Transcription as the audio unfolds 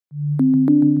The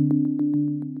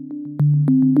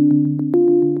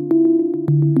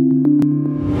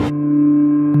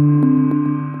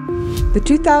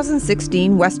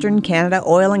 2016 Western Canada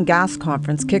Oil and Gas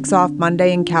Conference kicks off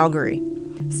Monday in Calgary.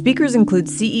 Speakers include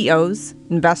CEOs,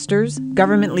 investors,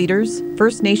 government leaders,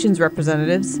 First Nations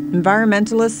representatives,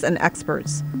 environmentalists, and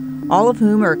experts, all of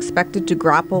whom are expected to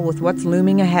grapple with what's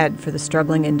looming ahead for the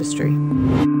struggling industry.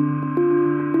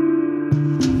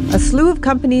 A slew of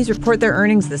companies report their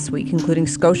earnings this week, including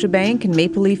Scotiabank and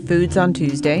Maple Leaf Foods on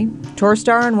Tuesday,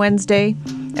 Torstar on Wednesday,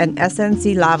 and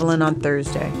SNC-Lavalin on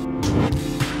Thursday.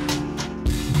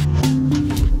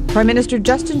 Prime Minister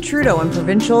Justin Trudeau and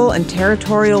provincial and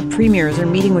territorial premiers are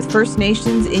meeting with First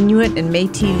Nations, Inuit, and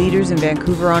Métis leaders in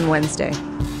Vancouver on Wednesday.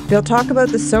 They'll talk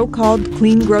about the so-called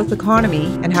clean growth economy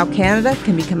and how Canada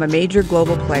can become a major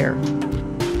global player.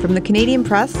 From the Canadian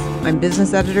Press, I'm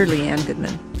business editor Leanne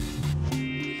Goodman.